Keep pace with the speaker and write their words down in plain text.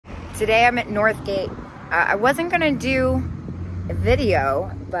Today I'm at Northgate. I wasn't gonna do a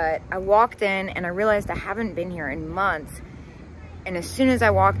video, but I walked in and I realized I haven't been here in months. And as soon as I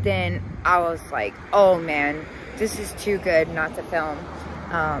walked in, I was like, oh man, this is too good not to film.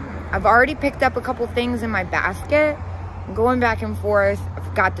 I've already picked up a couple things in my basket. I'm going back and forth.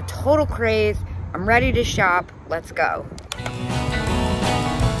 I've got the total craze. I'm ready to shop. Let's go.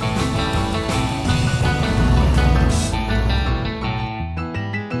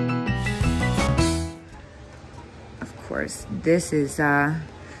 Of course, this is the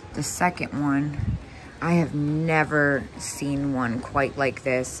second one. I have never seen one quite like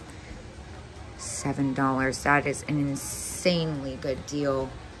this. $7. That is an insanely good deal.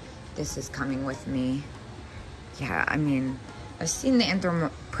 This is coming with me. Yeah, I mean, I've seen the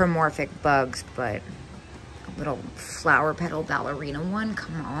anthropomorphic bugs, but a little flower petal ballerina one,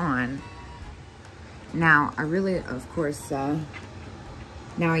 come on. Now, I really, of course, now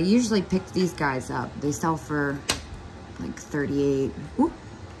I usually pick these guys up. They sell for like $38, whoop,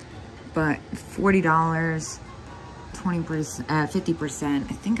 but $40, 20%, 50%.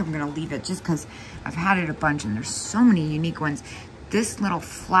 I think I'm gonna leave it just because I've had it a bunch and there's so many unique ones. This little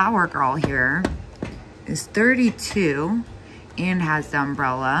flower girl here is $32 and has the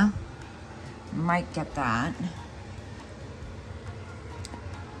umbrella. Might get that.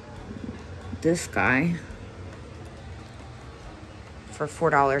 This guy for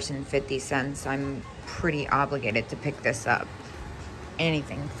 $4.50. I'm pretty obligated to pick this up.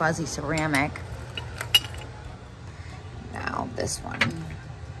 Anything fuzzy ceramic. Now this one.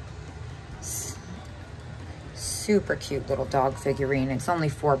 Super cute little dog figurine. It's only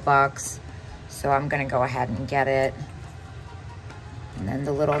 $4, so I'm gonna go ahead and get it. And then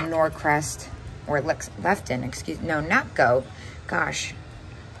the little Norcrest, or Lefton, excuse, no, Napco. Gosh,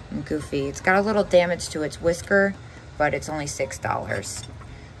 I'm goofy. It's got a little damage to its whisker, but it's only $6.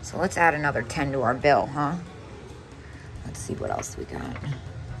 So let's add another 10 to our bill, huh? Let's see what else we got.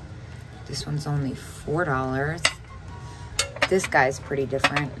 This one's only $4. This guy's pretty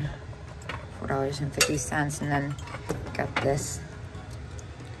different. $4.50, and then got this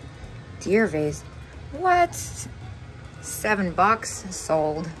deer vase. What? $7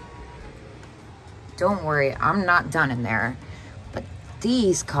 sold. Don't worry, I'm not done in there. But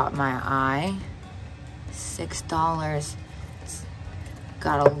these caught my eye. $6. It's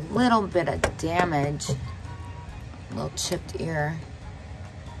got a little bit of damage. A little chipped ear.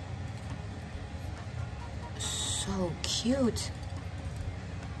 So cute.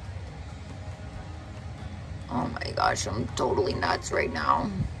 Oh my gosh, I'm totally nuts right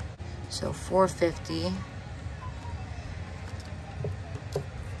now. So $4.50.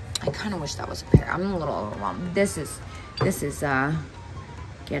 I kind of wish that was a pair. I'm a little overwhelmed. This is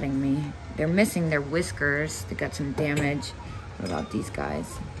getting me. They're missing their whiskers. They got some damage. What about these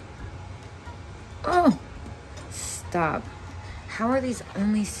guys? Oh, stop. How are these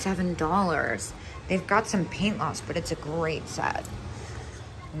only $7? They've got some paint loss, but it's a great set.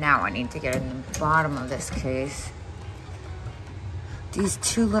 Now I need to get in the bottom of this case. These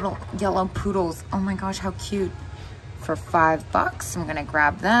two little yellow poodles. Oh my gosh, how cute. For $5, I'm gonna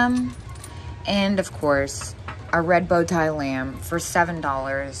grab them. And of course, a red bow tie lamb for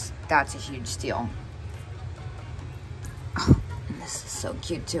 $7. That's a huge deal. Oh, and this is so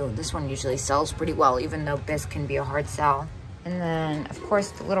cute too. This one usually sells pretty well, even though this can be a hard sell. And then, of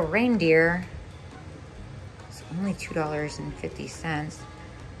course, the little reindeer. It's only $2.50.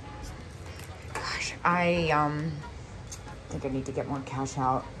 Gosh, I think I need to get more cash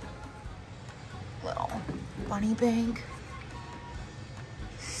out. Little bunny bank.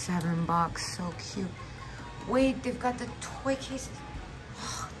 $7, so cute. Wait, they've got the toy cases.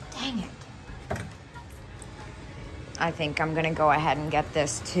 Oh, dang it. I think I'm gonna go ahead and get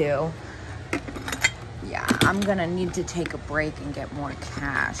this too. Yeah, I'm gonna need to take a break and get more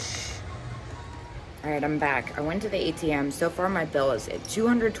cash. All right, I'm back. I went to the ATM. So far my bill is at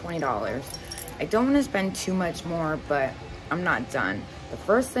 $220. I don't wanna spend too much more, but I'm not done. The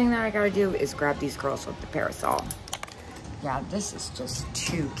first thing that I gotta do is grab these girls with the parasol. Yeah, this is just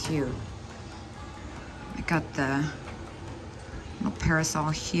too cute. I got the little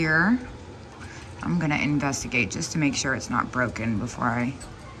parasol here. I'm gonna investigate just to make sure it's not broken before I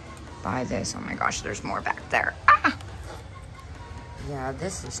buy this. Oh my gosh, there's more back there. Ah! Yeah,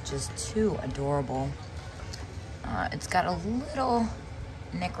 this is just too adorable. It's got a little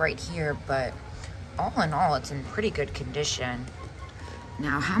nick right here, but all in all, it's in pretty good condition.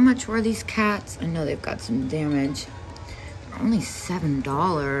 Now, how much were these cats? I know they've got some damage. They're only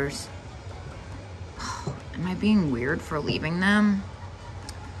 $7. Oh, am I being weird for leaving them?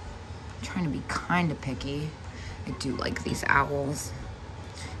 I'm trying to be kind of picky. I do like these owls.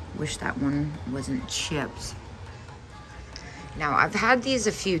 Wish that one wasn't chipped. Now, I've had these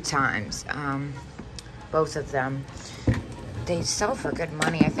a few times, both of them. They sell for good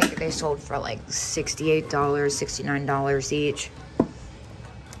money. I think they sold for like $68, $69 each.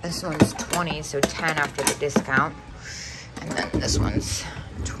 This one's 20, so 10 after the discount. And then this one's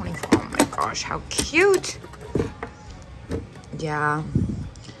 24. Oh my gosh, how cute. Yeah,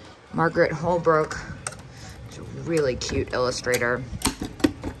 Margaret Holbrook is a really cute illustrator.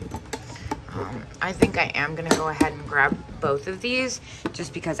 I think I am gonna go ahead and grab both of these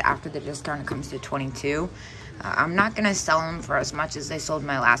just because after the discount it comes to 22. I'm not gonna sell them for as much as they sold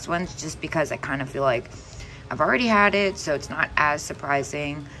my last ones just because I kind of feel like I've already had it, so it's not as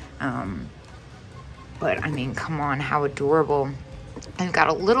surprising. But I mean, come on, how adorable. I've got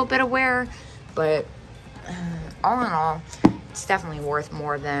a little bit of wear, but all in all, it's definitely worth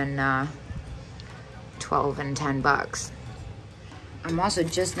more than 12 and 10 bucks. I'm also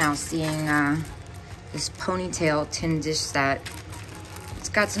just now seeing this ponytail tin dish set. It's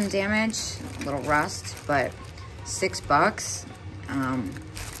got some damage, a little rust, but $6. I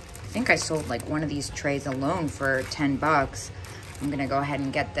think I sold like one of these trays alone for 10 bucks. I'm gonna go ahead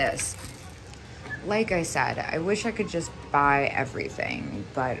and get this. Like I said, I wish I could just buy everything,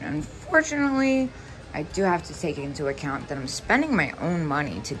 but unfortunately, I do have to take into account that I'm spending my own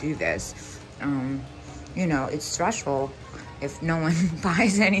money to do this. You know, it's stressful. If no one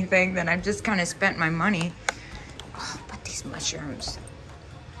buys anything, then I've just kind of spent my money. Oh, but these mushrooms.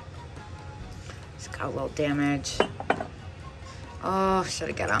 It's got a little damage. Oh, should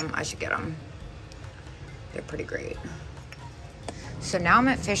I get them? I should get them. They're pretty great. So now I'm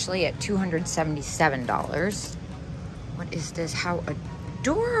officially at $277. What is this? How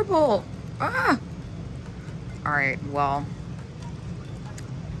adorable. Ah! All right, well,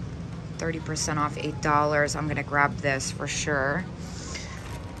 30% off, $8. I'm gonna grab this for sure.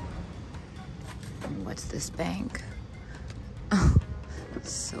 And what's this bank? Oh,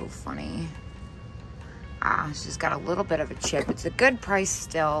 it's so funny. Ah, she's got a little bit of a chip. It's a good price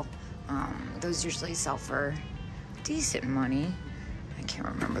still. Those usually sell for decent money. I can't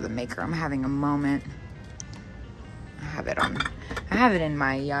remember the maker. I'm having a moment. I have it in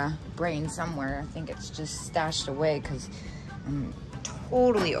my brain somewhere. I think it's just stashed away because I'm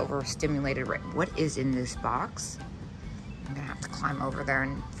totally overstimulated. Right, what is in this box? I'm gonna have to climb over there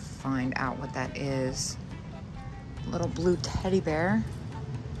and find out what that is. Little blue teddy bear.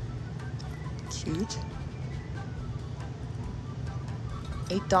 Cute.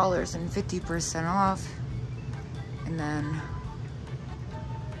 $8 and 50% off. And then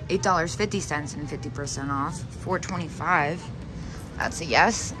 $8.50 and 50% off. $4.25. That's a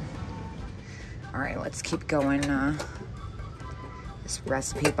yes. All right, let's keep going. This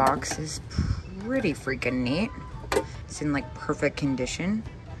recipe box is pretty freaking neat. It's in like perfect condition.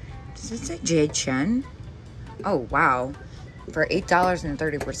 Does it say J. Chen? Oh, wow. For $8 and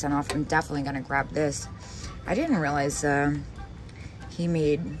 30% off, I'm definitely gonna grab this. I didn't realize he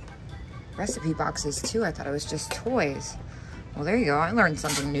made recipe boxes too. I thought it was just toys. Well, there you go. I learned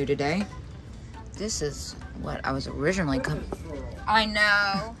something new today. This is what I was originally I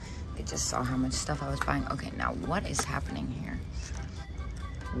know. I just saw how much stuff I was buying. Okay, now what is happening here?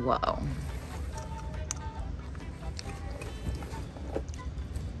 Whoa.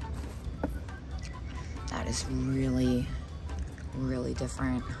 That is really, really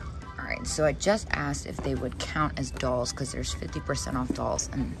different. All right, so I just asked if they would count as dolls because there's 50% off dolls,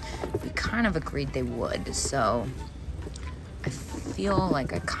 and we kind of agreed they would. So I feel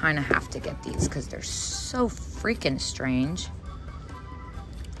like I kind of have to get these because they're so freaking strange.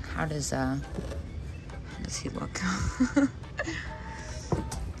 How does he look?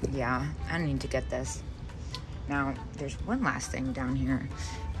 Yeah, I need to get this. Now, there's one last thing down here.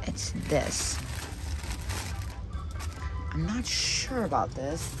 It's this. I'm not sure about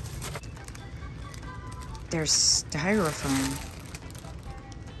this. There's styrofoam.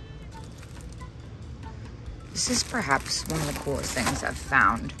 This is perhaps one of the coolest things I've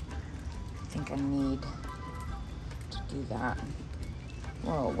found. I think I need to do that.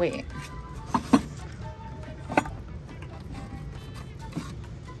 Whoa, wait.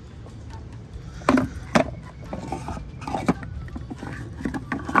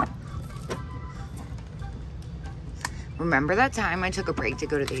 Remember that time I took a break to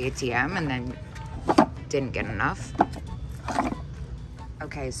go to the ATM and then didn't get enough?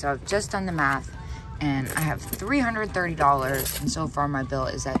 Okay, so I've just done the math and I have $330, and so far my bill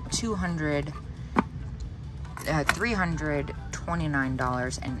is at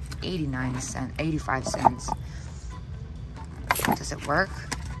 $329.85. Does it work?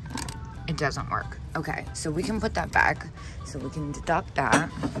 It doesn't work. Okay, so we can put that back. So we can deduct that.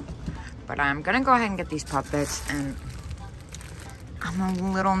 But I'm gonna go ahead and get these puppets, and I'm a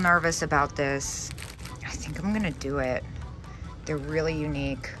little nervous about this. I think I'm gonna do it. They're really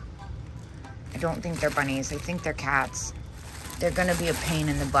unique. I don't think they're bunnies. I think they're cats. They're gonna be a pain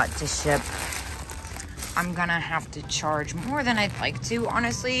in the butt to ship. I'm gonna have to charge more than I'd like to,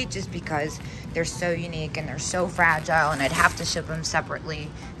 honestly, just because they're so unique and they're so fragile, and I'd have to ship them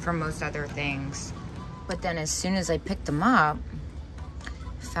separately from most other things. But then as soon as I picked them up,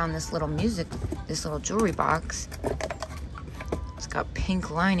 I found this little jewelry box. It's got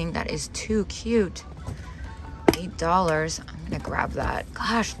pink lining. That is too cute. $8. I'm gonna grab that.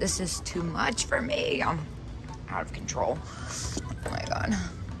 Gosh, this is too much for me. I'm out of control. Oh my God.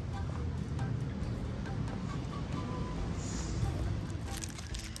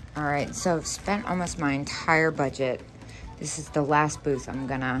 All right, so I've spent almost my entire budget. This is the last booth I'm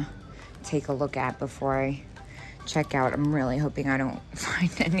gonna take a look at before I check out. I'm really hoping I don't find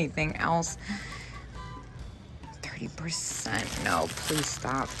anything else. 30%, no, please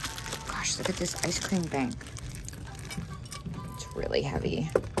stop. Gosh, look at this ice cream bank. It's really heavy,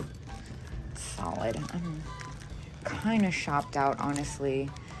 solid. I'm kind of shopped out, honestly.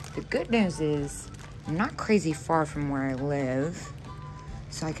 The good news is I'm not crazy far from where I live,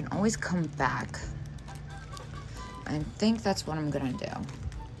 so I can always come back. I think that's what I'm gonna do.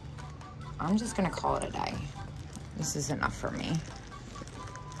 I'm just gonna call it a day. This is enough for me.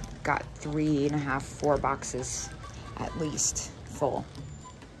 Got 3.5, 4 boxes at least full.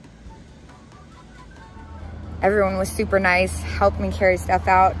 Everyone was super nice, helped me carry stuff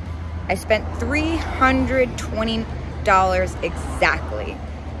out. I spent $320 exactly.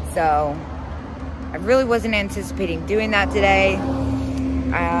 So I really wasn't anticipating doing that today.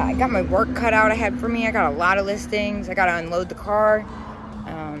 I got my work cut out ahead for me. I got a lot of listings. I got to unload the car.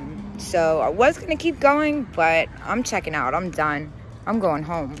 So I was going to keep going, but I'm checking out. I'm done. I'm going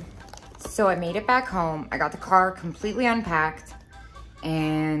home. So I made it back home. I got the car completely unpacked.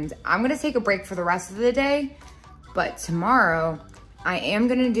 And I'm going to take a break for the rest of the day. But tomorrow, I am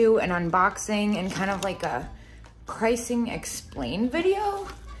going to do an unboxing and kind of like a pricing explain video.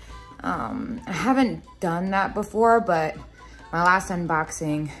 I haven't done that before, but my last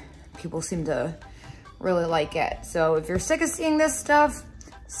unboxing, people seem to really like it. So if you're sick of seeing this stuff,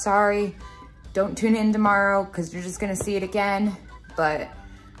 sorry, don't tune in tomorrow because you're just gonna see it again. But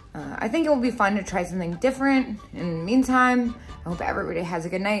I think it will be fun to try something different. In the meantime, I hope everybody has a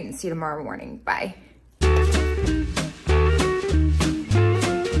good night and see you tomorrow morning. Bye.